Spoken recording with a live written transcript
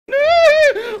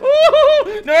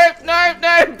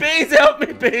No, bees, help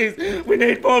me, bees. We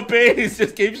need more bees.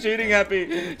 Just keep shooting,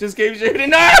 Happy. Just keep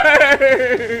shooting. No!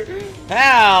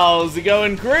 How's it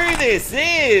going, crew? This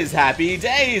is Happy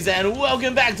Days, and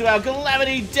welcome back to our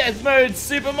Calamity Death Mode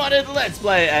Super-Modded Let's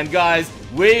Play. And guys,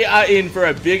 we are in for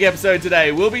a big episode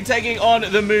today. We'll be taking on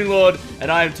the Moonlord,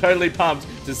 and I am totally pumped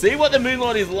to see what the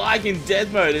Moonlord is like in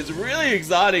Death Mode. It's really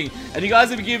exciting, and you guys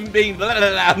have been giving me,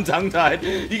 I'm tongue-tied.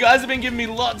 You guys have been giving me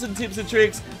lots of tips and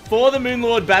tricks for the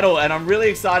Moonlord battle, and I'm really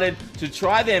excited to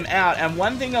try them out. And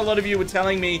one thing a lot of you were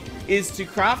telling me is to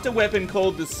craft a weapon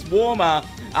called the Swarmer,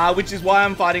 which is why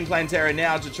I'm fighting Plantera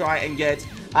now, to try and get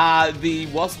the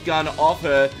wasp gun off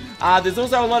her. There's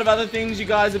also a lot of other things you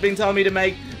guys have been telling me to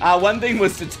make. One thing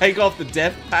was to take off the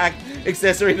death pack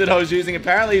accessory that I was using.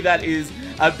 Apparently that is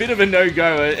a bit of a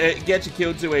no-go. It gets you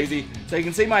killed too easy. So you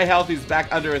can see my health is back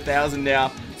under 1,000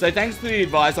 now. So thanks for the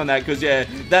advice on that, because yeah,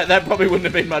 that probably wouldn't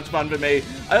have been much fun for me.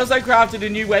 I also crafted a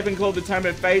new weapon called the Tome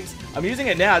of Fates. I'm using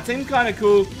it now. It seems kind of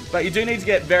cool, but you do need to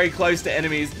get very close to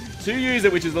enemies to use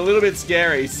it, which is a little bit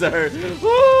scary. So,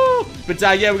 woo! But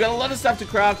yeah, we've got a lot of stuff to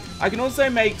craft. I can also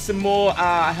make some more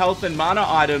health and mana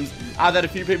items that a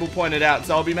few people pointed out,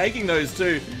 so I'll be making those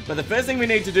too. But the first thing we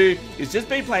need to do is just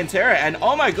beat Plantera, and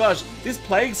oh my gosh, this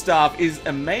Plague Staff is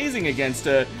amazing against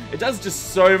her. It does just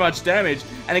so much damage,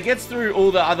 and it gets through all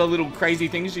the other little crazy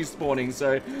things she's spawning.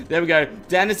 So there we go,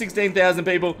 down to 16,000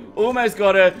 people, almost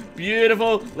got her.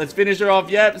 Beautiful. Let's finish her off.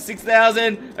 Yep,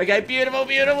 6,000. Okay, beautiful,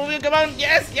 beautiful. Come on,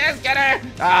 yes, get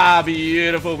her.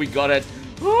 Beautiful, we got it.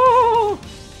 Woo!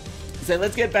 So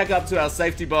let's get back up to our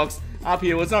safety box up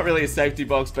here. Well, it's not really a safety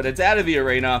box, but it's out of the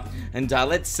arena. And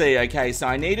let's see. Okay, so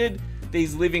I needed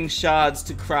these living shards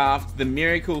to craft the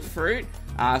miracle fruit.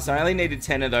 So I only needed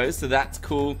 10 of those, so that's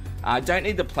cool. I don't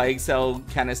need the plague cell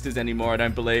canisters anymore, I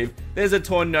don't believe. There's a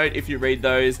torn note if you read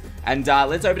those. And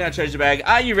let's open our treasure bag.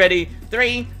 Are you ready?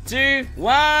 3, 2,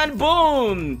 1,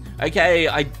 boom! Okay,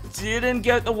 I didn't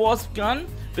get the wasp gun,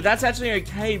 but that's actually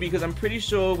okay, because I'm pretty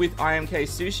sure with IMK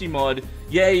Sushi mod,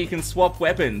 yeah, you can swap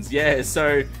weapons. Yeah,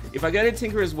 so if I go to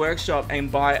Tinkerer's Workshop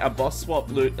and buy a boss swap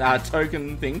loot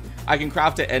token thing, I can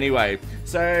craft it anyway.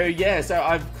 So yeah, so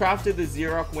I've crafted the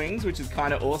Xerox wings, which is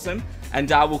kind of awesome. And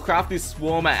we'll craft this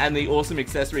Swarmer and the awesome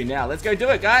accessory now. Let's go do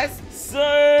it, guys. So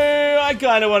I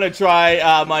kind of want to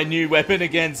try my new weapon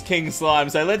against King Slime.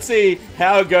 So let's see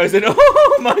how it goes. And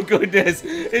oh my goodness,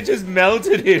 it just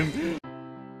melted him.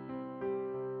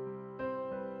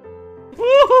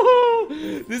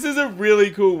 This is a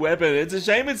really cool weapon. It's a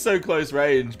shame it's so close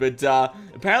range, but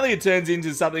apparently it turns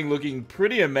into something looking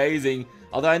pretty amazing.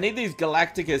 Although I need these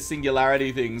Galactica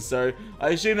Singularity things, so I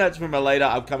assume that's from a later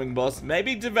upcoming boss.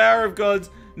 Maybe Devourer of Gods,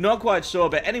 not quite sure.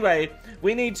 But anyway,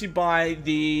 we need to buy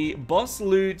the boss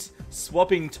loot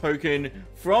swapping token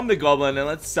from the Goblin, and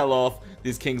let's sell off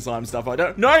this King Slime stuff.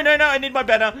 No, I need my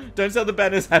banner. Don't sell the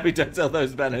banners, Happy, don't sell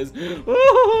those banners.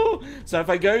 Ooh. So if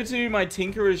I go to my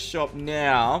Tinkerer's shop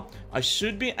now, I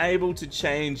should be able to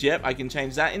change, yep, I can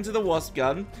change that into the wasp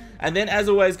gun. And then as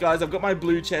always, guys, I've got my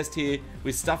blue chest here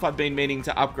with stuff I've been meaning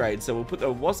to upgrade. So we'll put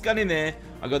the wasp gun in there.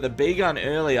 I got the bee gun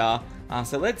earlier.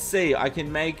 So let's see, I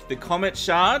can make the Comet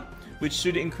Shard, which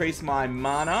should increase my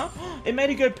mana. It made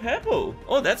it go purple.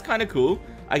 Oh, that's kind of cool.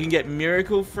 I can get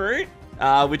Miracle Fruit,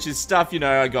 which is stuff, you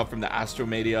know, I got from the Astral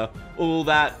Meteor, all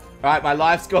that. All right, my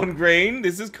life's gone green.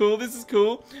 This is cool, this is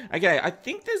cool. Okay, I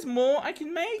think there's more I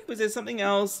can make. Was there something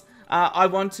else? I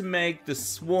want to make the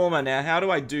Swarmer. Now, how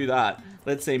do I do that?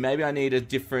 Let's see, maybe I need a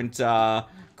different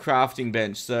crafting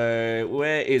bench. So,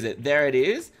 where is it? There it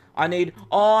is. I need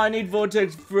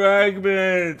Vortex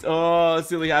Fragment. Oh,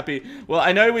 silly Happy. Well,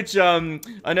 I know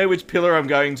which pillar I'm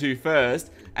going to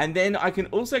first. And then I can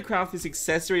also craft this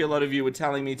accessory a lot of you were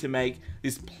telling me to make,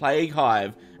 this Plague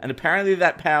Hive. And apparently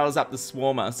that powers up the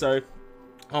Swarmer. So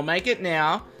I'll make it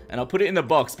now, and I'll put it in the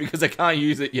box because I can't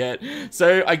use it yet.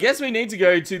 So I guess we need to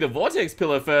go to the Vortex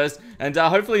pillar first, and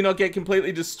hopefully not get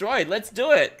completely destroyed. Let's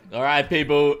do it. All right,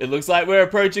 people, it looks like we're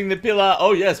approaching the pillar.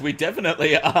 Oh yes, we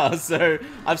definitely are. So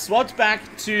I've swapped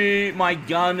back to my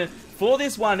gun for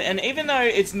this one, and even though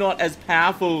it's not as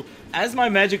powerful as my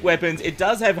magic weapons, it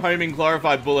does have homing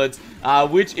glorified bullets,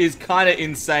 which is kind of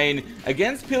insane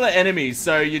against pillar enemies.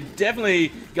 So you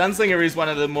definitely, Gunslinger is one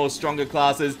of the more stronger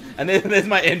classes. And there's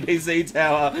my NPC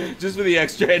tower, just for the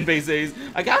extra NPCs.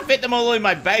 I can't fit them all in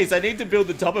my base. I need to build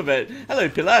the top of it. Hello,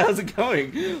 pillar, how's it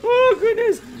going? Oh,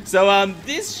 goodness. So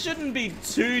this shouldn't be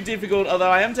too difficult,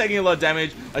 although I am taking a lot of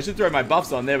damage. I should throw my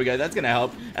buffs on. There we go, that's going to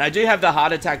help. And I do have the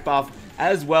heart attack buff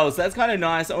as well, so that's kind of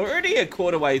nice. I'm already a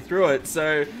quarter way through it,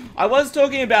 so I was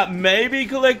talking about maybe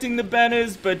collecting the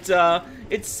banners, but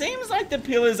it seems like the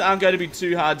pillars aren't going to be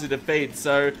too hard to defeat.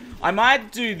 So I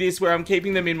might do this where I'm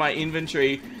keeping them in my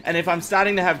inventory. And if I'm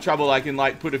starting to have trouble, I can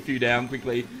like put a few down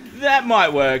quickly. That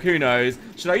might work, who knows?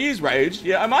 Should I use rage?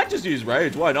 Yeah, I might just use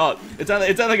rage, why not? It's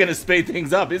only going to speed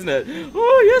things up, isn't it?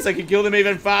 Oh, yes, I can kill them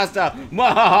even faster.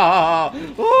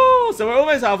 Oh, so we're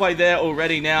almost halfway there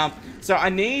already now. So I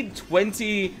need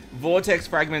 20 vortex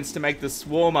fragments to make the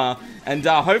swarmer. And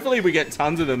hopefully we get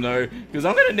tons of them though, because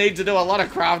I'm going to need to do a lot of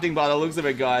crafting by the looks of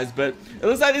it, guys. But it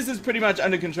looks like this is pretty much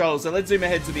under control. So let's zoom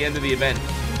ahead to the end of the event.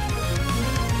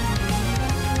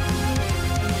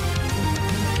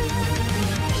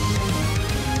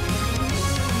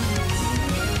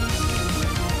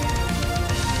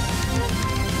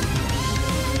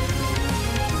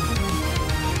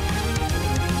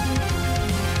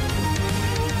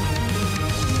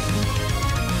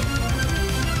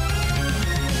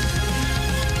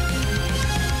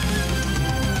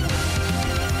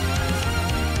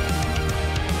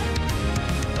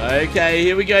 Okay,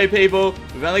 here we go, people.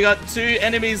 We've only got 2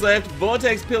 enemies left.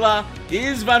 Vortex Pillar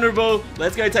is vulnerable.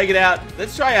 Let's go take it out.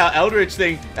 Let's try our Eldritch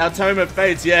thing, our Tome of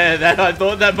Fates. Yeah, I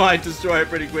thought that might destroy it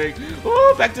pretty quick.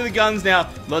 Oh, back to the guns now.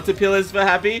 Lots of pillars for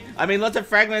Happy. I mean, lots of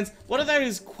fragments. What are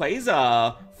those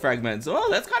Quasar fragments? Oh,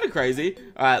 that's kind of crazy.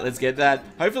 All right, let's get that.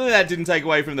 Hopefully that didn't take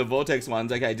away from the Vortex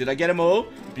ones. Okay, did I get them all?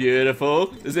 Beautiful.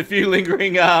 There's a few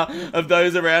lingering of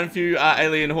those around, a few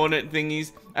alien hornet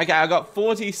thingies. Okay, I got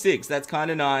 46. That's kind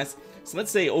of nice. So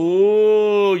let's see.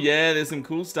 Oh, yeah, there's some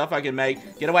cool stuff I can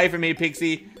make. Get away from me,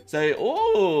 Pixie. So,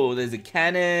 oh, there's a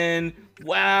cannon.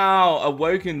 Wow,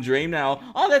 Awoken Dream now.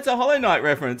 Oh, that's a Hollow Knight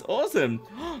reference. Awesome.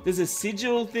 There's a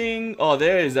sigil thing. Oh,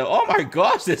 there is a... Oh my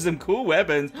gosh, there's some cool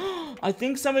weapons. I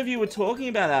think some of you were talking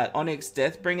about that. Onyx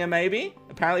Deathbringer, maybe?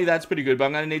 Apparently that's pretty good, but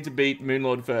I'm going to need to beat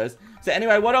Moonlord first. So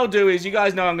anyway, what I'll do is, you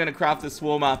guys know I'm going to craft the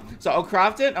Swarmer. So I'll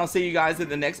craft it, and I'll see you guys at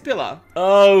the next pillar.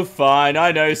 Oh, fine.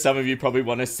 I know some of you probably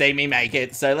want to see me make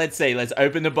it. So let's see. Let's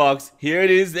open the box. Here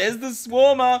it is. There's the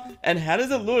Swarmer. And how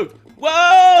does it look?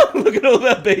 Whoa! Look at all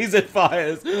the bees it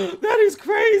fires. That is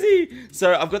crazy.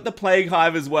 So I've got the Plague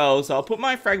Hive as well. So I'll put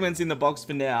my fragments in the box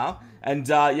for now. And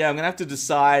yeah, I'm going to have to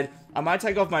decide. I might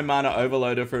take off my mana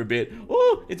overloader for a bit.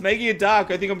 Oh, it's making it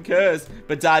dark. I think I'm cursed.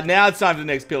 But now it's time for the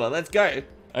next pillar. Let's go.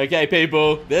 Okay,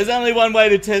 people, there's only one way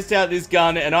to test out this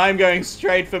gun, and I'm going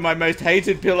straight for my most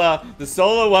hated pillar, the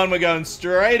solar one. We're going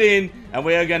straight in, and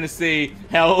we are going to see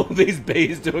how all these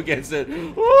bees do against it.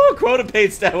 Ooh,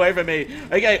 Quarterpete, stay away from me.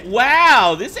 Okay,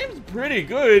 wow, this seems pretty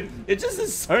good. It just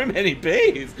has so many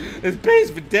bees. There's bees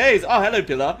for days. Oh, hello,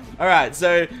 pillar. All right,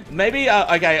 so maybe,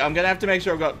 okay, I'm going to have to make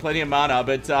sure I've got plenty of mana,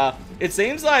 but it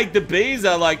seems like the bees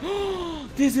are like...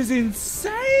 This is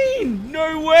insane!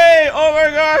 No way! Oh my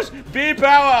gosh! Bee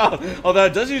power! Although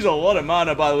it does use a lot of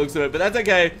mana by the looks of it, but that's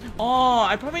okay. Oh,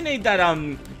 I probably need that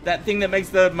that thing that makes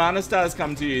the mana stars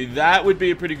come to you. That would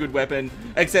be a pretty good weapon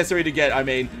accessory to get, I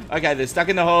mean. Okay, they're stuck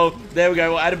in the hole. There we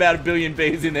go. We'll add about 1 billion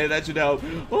bees in there. That should help.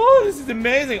 Oh, this is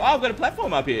amazing. Oh, I've got a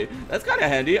platform up here. That's kind of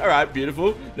handy. All right,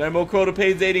 beautiful. No more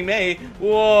quarterpedes eating me.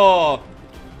 Whoa.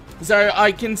 So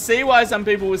I can see why some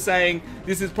people were saying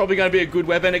this is probably going to be a good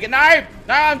weapon. Again, no,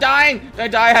 I'm dying.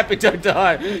 Don't die, Happy, don't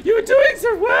die. You were doing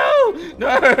so well. No.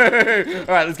 All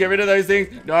right, let's get rid of those things.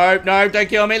 No, don't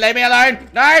kill me. Leave me alone.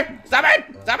 No, stop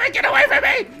it, get away from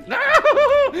me. No.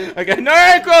 Okay,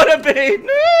 no, quarterpede.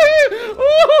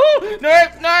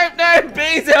 No,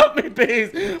 bees, help me,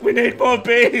 bees. We need more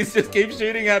bees. Just keep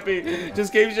shooting, Happy.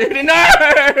 Just keep shooting. No.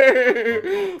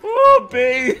 Oh,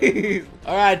 bees.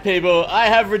 All right, people, I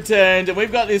have returned, and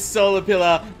we've got this solar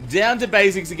pillar down to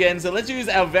basics again, so let's use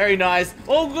our very nice...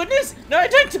 Oh, goodness! No,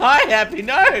 don't die, Happy!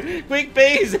 No! Quick,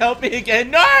 bees, help me again!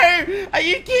 No! Are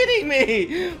you kidding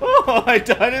me? Oh, I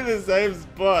died in the same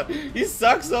spot. You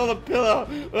suck, solar pillar!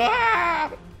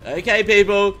 Ah! Okay,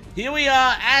 people, here we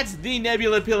are at the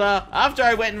Nebula Pillar. After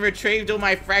I went and retrieved all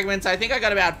my fragments, I think I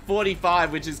got about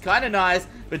 45, which is kind of nice,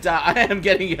 but I am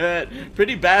getting hurt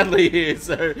pretty badly here,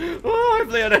 so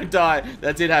hopefully I don't die.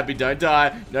 That's it, Happy, don't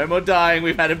die. No more dying.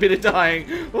 We've had a bit of dying.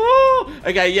 Oh,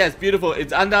 okay, yes, beautiful.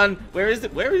 It's undone. Where is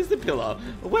it? Where is the pillar?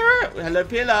 Hello,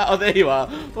 pillar. Oh, there you are.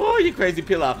 Oh, you crazy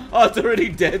pillar. Oh, it's already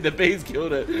dead. The bees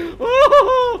killed it.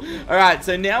 Oh. All right,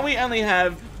 so now we only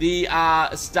have the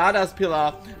Stardust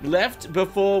Pillar left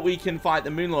before we can fight the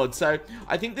Moonlord. So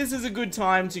I think this is a good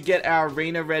time to get our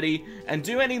arena ready and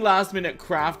do any last minute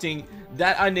crafting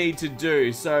that I need to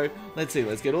do. So let's see,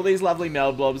 let's get all these lovely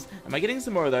meld blobs. Am I getting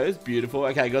some more of those? Beautiful.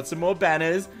 Okay, got some more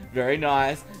banners. Very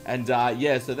nice. And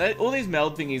yeah, so all these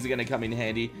meld thingies are going to come in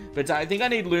handy. But I think I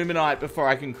need Luminite before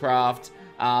I can craft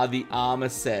the armor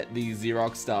set, the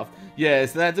Xerox stuff. Yeah,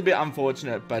 so that's a bit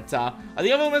unfortunate, but I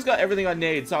think I've almost got everything I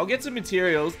need. So I'll get some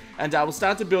materials, and we'll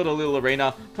start to build a little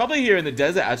arena. Probably here in the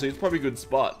desert, actually. It's probably a good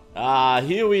spot.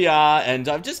 Here we are, and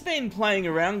I've just been playing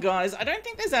around, guys. I don't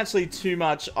think there's actually too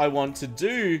much I want to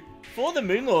do for the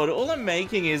Moonlord. All I'm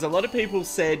making is, a lot of people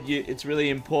said it's really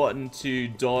important to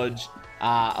dodge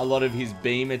a lot of his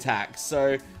beam attacks.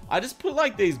 So I just put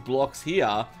like these blocks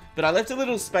here, but I left a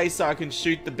little space so I can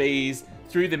shoot the bees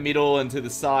through the middle and to the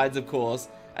sides, of course.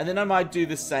 And then I might do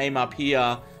the same up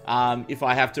here if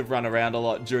I have to run around a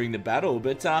lot during the battle.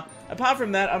 But apart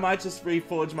from that, I might just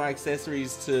reforge my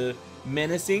accessories to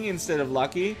menacing instead of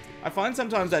lucky. I find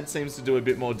sometimes that seems to do a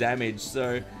bit more damage.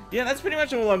 So yeah, that's pretty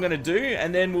much all I'm going to do.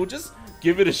 And then we'll just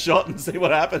give it a shot and see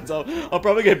what happens. I'll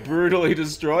probably get brutally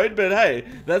destroyed, but hey,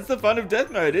 that's the fun of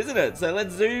death mode, isn't it? So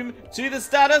let's zoom to the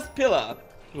Stardust Pillar.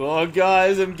 Oh,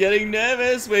 guys, I'm getting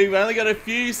nervous. We've only got a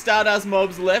few Stardust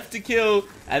mobs left to kill,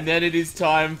 and then it is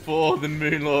time for the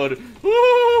Moonlord.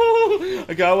 Woo!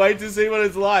 I can't wait to see what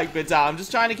it's like, but I'm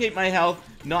just trying to keep my health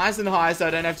nice and high so I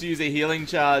don't have to use a healing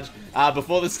charge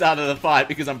before the start of the fight,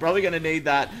 because I'm probably going to need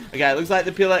that. Okay, it looks like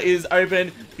the pillar is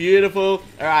open. Beautiful.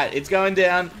 Alright, it's going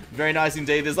down. Very nice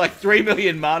indeed. There's like 3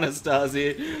 million mana stars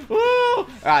here. Woo!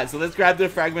 Alright, so let's grab the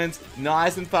fragments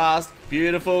nice and fast.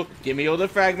 Beautiful. Give me all the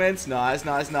fragments. Nice,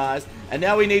 nice, nice. And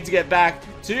now we need to get back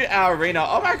to our arena.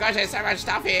 Oh my gosh, there's so much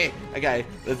stuff here. Okay,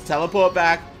 let's teleport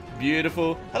back.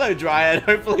 Beautiful. Hello, Dryad.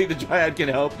 Hopefully the Dryad can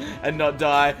help and not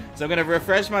die. So I'm going to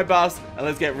refresh my buffs, and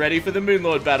let's get ready for the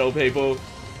Moonlord battle, people.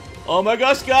 Oh my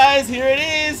gosh, guys, here it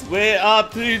is. We're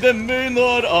up to the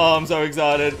Moonlord. Oh, I'm so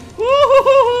excited.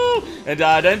 Woo-hoo-hoo-hoo. And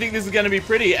I don't think this is going to be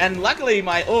pretty. And luckily,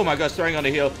 oh my gosh, throwing on a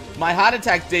heal, my heart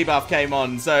attack debuff came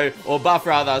on, or buff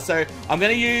rather. So I'm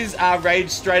going to use Rage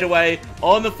straight away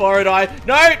on the Forward Eye.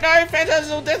 No,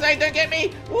 Phantasmal Death Ray, don't get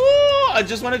me. Woo! I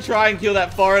just want to try and kill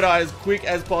that Forward Eye as quick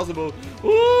as possible.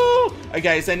 Woo!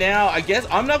 Okay, so now I guess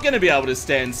I'm not going to be able to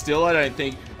stand still, I don't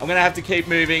think. I'm going to have to keep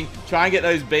moving, try and get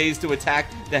those bees to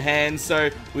attack the hands. So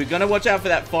we're going to watch out for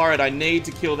that forward. I need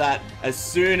to kill that as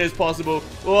soon as possible.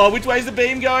 Oh, which way's the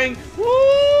beam going?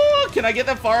 Woo! Can I get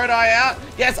the forward eye out?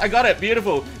 Yes, I got it.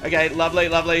 Beautiful. Okay, lovely,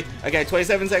 lovely. Okay,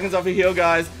 27 seconds off a heal,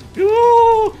 guys.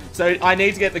 Woo! So I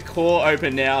need to get the core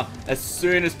open now as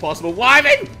soon as possible.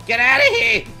 Wyvern, get out of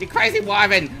here, you crazy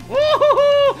Wyvern.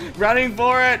 Woo! Running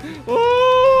for it. Woo!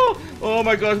 Oh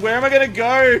my gosh, where am I going to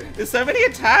go? There's so many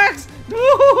attacks.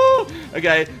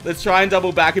 Okay, let's try and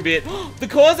double back a bit. The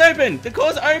core's open! The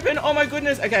core's open! Oh my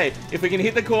goodness! Okay, if we can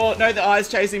hit the core. No, the eye's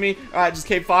chasing me. Alright, just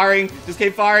keep firing. Just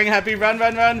keep firing, Happy. Run,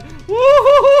 run, run. Woo!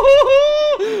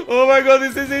 Oh my god,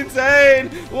 this is insane!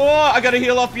 Whoa, I gotta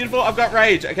heal off. Beautiful. I've got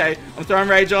rage. Okay, I'm throwing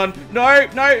rage on. No,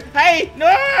 no. Hey, no!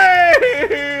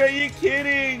 Are you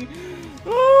kidding?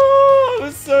 Oh, I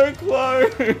was so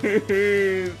close.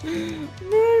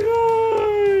 My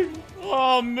god.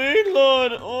 Oh,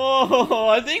 Moonlord. Oh,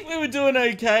 I think we were doing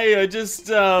okay. I just,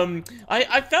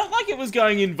 I felt like it was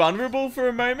going invulnerable for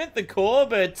a moment, the core,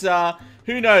 but,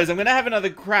 who knows? I'm going to have another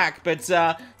crack, but,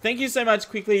 thank you so much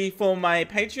quickly for my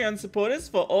Patreon supporters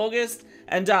for August,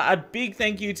 and, a big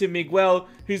thank you to Miguel,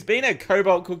 who's been a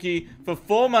Cobalt Cookie for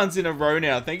 4 months in a row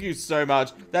now. Thank you so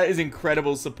much. That is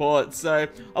incredible support. So,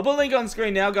 I'll put a link on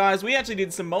screen now, guys. We actually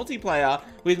did some multiplayer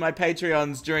with my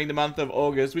Patreons during the month of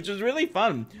August, which was really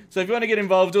fun. So, if you want to get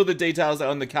involved, all the details are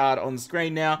on the card on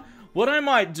screen now. What I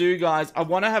might do, guys, I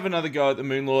want to have another go at the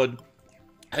Moonlord.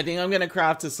 I think I'm going to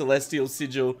craft a Celestial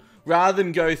Sigil rather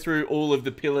than go through all of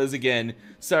the pillars again.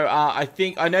 So,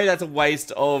 I know that's a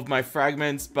waste of my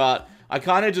fragments, but I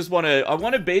kind of just want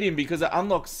to beat him because it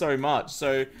unlocks so much.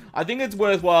 So I think it's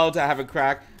worthwhile to have a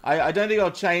crack. I don't think I'll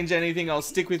change anything. I'll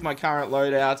stick with my current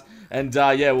loadout. And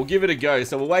yeah, we'll give it a go.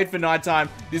 So we'll wait for nighttime.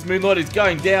 This Moonlord is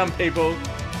going down, people.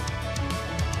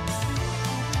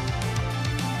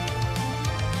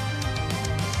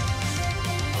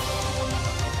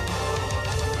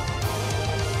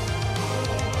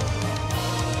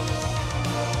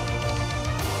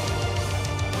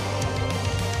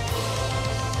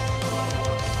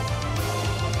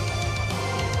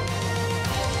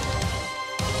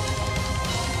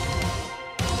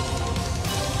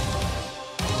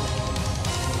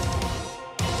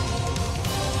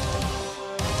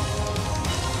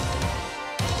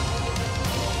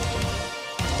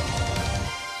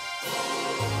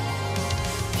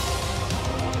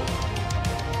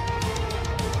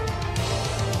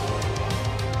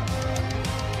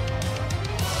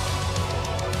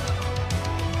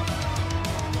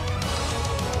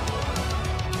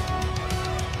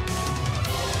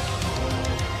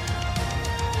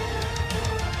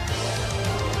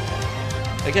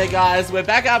 Okay, guys, we're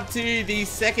back up to the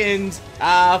second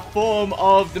form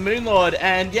of the Moon Lord,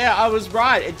 and yeah, I was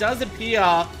right. It does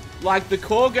appear like the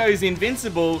core goes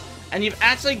invincible, and you've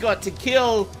actually got to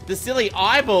kill the silly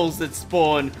eyeballs that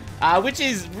spawn, which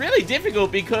is really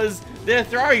difficult because they're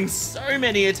throwing so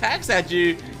many attacks at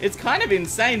you. It's kind of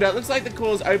insane, but it looks like the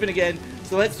core's open again.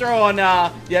 So let's throw on,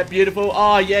 yeah, beautiful.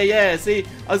 Oh, yeah. See,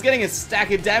 I was getting a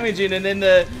stack of damage in, and then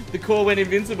the core went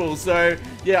invincible. So,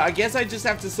 yeah, I guess I just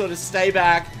have to sort of stay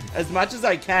back as much as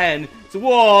I can. So,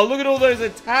 whoa, look at all those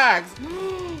attacks.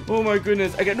 Oh, my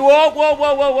goodness. Okay,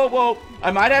 whoa.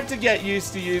 I might have to get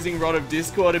used to using Rod of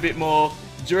Discord a bit more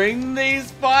during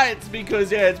these fights because,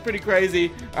 yeah, it's pretty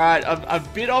crazy. All right,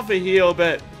 I've bit off a heal,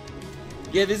 but,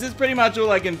 yeah, this is pretty much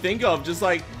all I can think of. Just,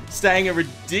 like, staying a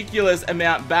ridiculous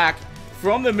amount back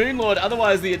from the Moon Lord,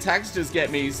 otherwise the attacks just get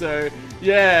me. So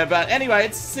yeah, but anyway,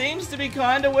 it seems to be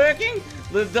kind of working.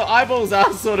 The eyeballs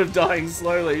are sort of dying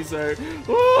slowly, so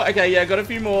ooh, okay, yeah, got a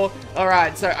few more. All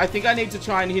right, so I think I need to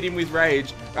try and hit him with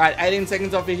rage. All right, 18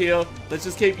 seconds off a heal. Let's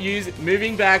just keep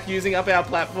moving back, using up our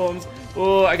platforms.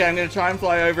 Oh, okay, I'm gonna try and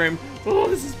fly over him. Oh,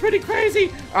 this is pretty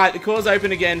crazy. All right, the core's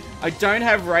open again. I don't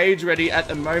have rage ready at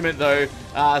the moment though,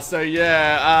 so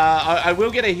yeah, I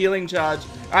will get a healing charge.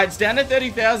 All right, it's down to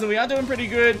 30,000. We are doing pretty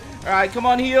good. All right, come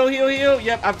on, heal.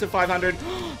 Yep, up to 500.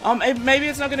 Maybe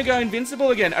it's not going to go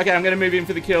invincible again. Okay, I'm going to move in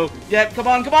for the kill. Yep, come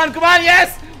on,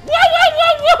 yes!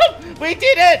 Whoa! We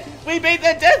did it! We beat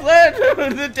the Death Lord,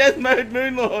 the Death Mode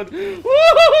Moon Lord.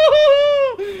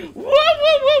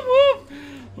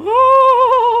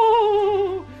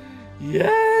 Whoa!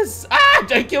 Yes! Ah,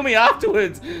 don't kill me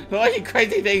afterwards. Oh, you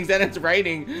crazy things, and it's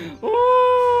raining.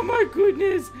 Oh, my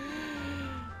goodness.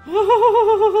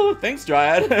 Oh, thanks,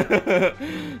 Dryad.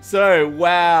 So,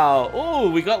 wow. Oh,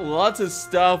 we got lots of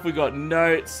stuff. We got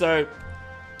notes. So,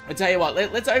 I tell you what,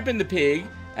 let's open the pig,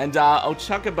 and I'll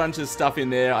chuck a bunch of stuff in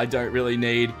there I don't really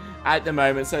need at the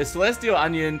moment. So, Celestial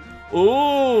Onion.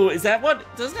 Oh, is that what?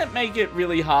 Doesn't it make it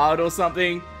really hard or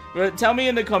something? But tell me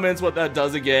in the comments what that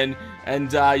does again.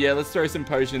 And, yeah, let's throw some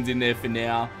potions in there for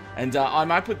now. And I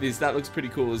might put this. That looks pretty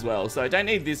cool as well. So, I don't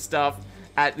need this stuff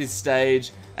at this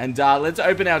stage. And let's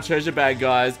open our treasure bag,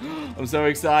 guys. I'm so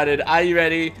excited. Are you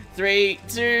ready? 3,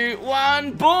 2,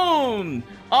 1, boom!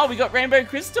 Oh, we got rainbow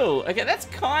crystal. Okay, that's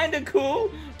kind of cool.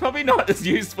 Probably not as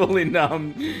useful in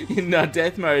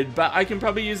death mode, but I can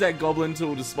probably use that goblin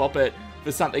tool to swap it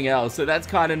for something else. So that's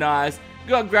kind of nice.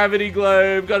 Got gravity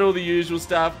globe, got all the usual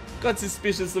stuff. Got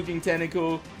suspicious looking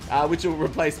tentacle, which will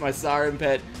replace my siren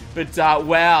pet. But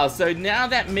wow, so now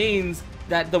that means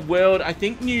that the world, I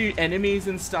think new enemies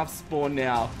and stuff spawn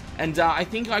now. And I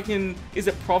think I can, is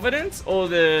it Providence or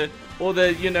the,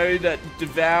 you know, that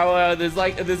Devour? There's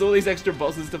all these extra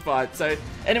bosses to fight. So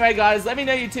anyway, guys, let me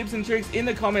know your tips and tricks in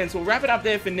the comments. We'll wrap it up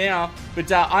there for now. But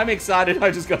I'm excited.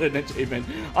 I just got an achievement.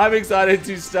 I'm excited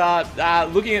to start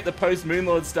looking at the post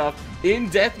Moonlord stuff in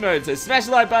death mode. So smash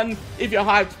the like button if you're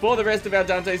hyped for the rest of our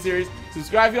Dante series.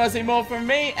 Subscribe if you want to see more from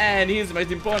me. And here's the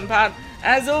most important part.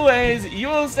 As always, you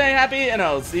all stay happy, and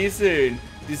I'll see you soon.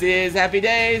 This is Happy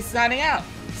Days signing out.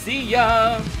 See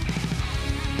ya!